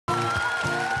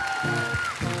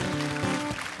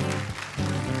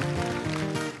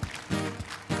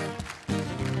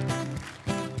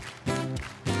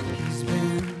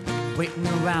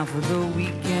around for the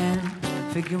weekend,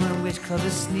 figuring which club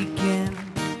to sneak in.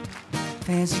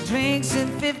 Fancy drinks and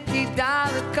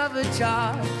 $50 cover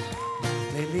charge.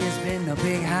 Lately it's been a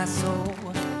big hassle,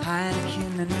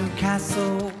 Heineken and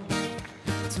Newcastle,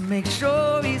 to make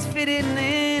sure he's fitting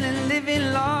in and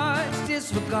living large.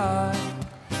 Disregard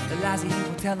the lies that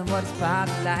people tell him what it's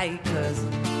probably like, 'cause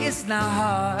it's not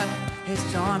hard. His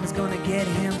charm is gonna get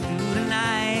him through the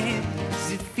night.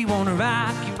 'Cause if he wanna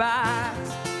rock, he rocks.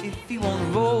 If he wanna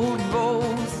roll, he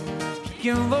rolls. He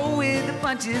can roll with the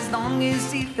punches long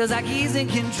as he feels like he's in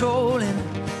control. And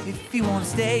if he wanna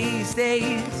stay, he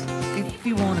stays. If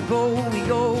he wanna go, he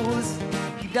goes.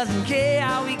 He doesn't care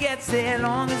how he gets there,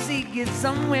 long as he gets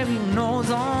somewhere he knows.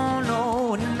 Oh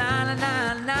no, na na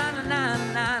na na na na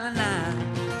na na na.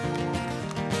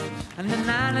 Na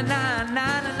na na na na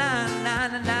na na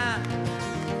na na.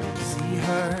 See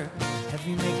her,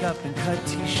 heavy makeup and cut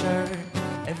t-shirt.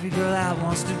 Every girl out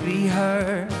wants to be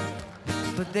her,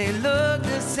 but they look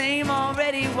the same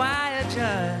already. Why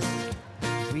adjust?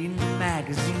 Reading the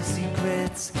magazine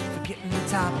secrets, forgetting the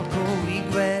topical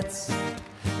regrets.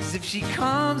 'Cause if she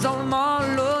comes home all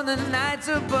alone, the nights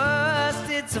are bust.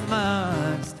 It's a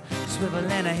must. Swivel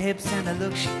in her hips and the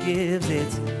look she gives,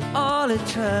 it's all a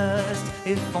trust.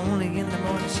 If only in the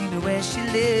morning she knew where she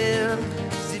lived.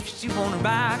 'Cause if she wanna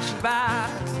rock, she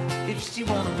rocks. If she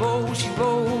wanna roll, she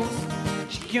rolls.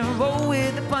 She can roll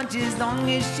with the punches long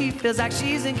as she feels like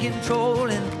she's in control.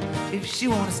 And if she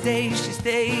wanna stay, she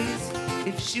stays.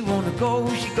 If she wanna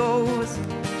go, she goes.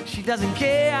 She doesn't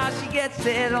care how she gets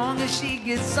there, long as she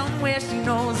gets somewhere she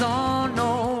knows. Oh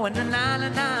no, and na na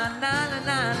na na na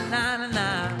na na na na.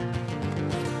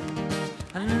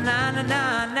 Na na na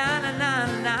na na na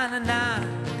na na na.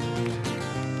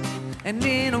 And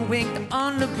in a wink, they're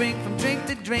on the brink, from drink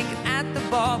to drink, and at the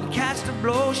bar we catch the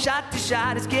blow, shot to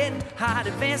shot. It's getting hot,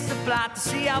 advance the plot to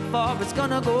see how far it's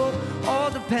gonna go. All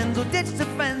depends, we'll ditch the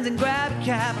friends and grab a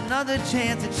cab. Another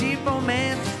chance at cheap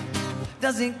romance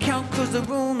doesn't count 'cause the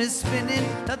room is spinning.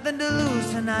 Nothing to lose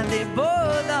tonight, they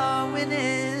both are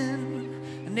winning.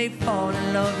 And they fall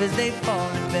in love as they fall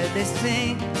in bed, they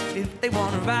sing. If they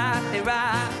wanna rock, they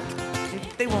rock.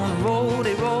 If they wanna roll,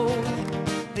 they roll.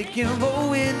 They can roll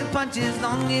with the punches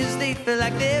long as they feel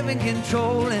like they're in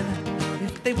control. And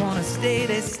if they wanna stay,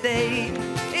 they stay.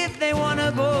 If they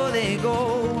wanna go, they go.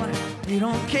 They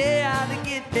don't care how they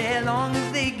get there, long as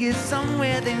they get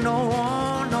somewhere they know.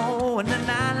 Oh no, na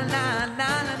na na na na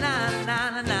na na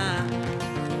na na.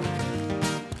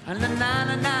 Na na na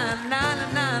na na na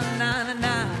na na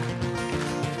na.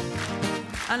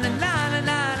 Na na na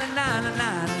na na na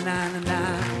na na na.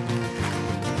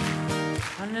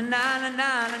 Na na na na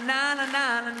na na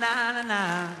na na na.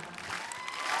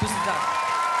 Tusen takk.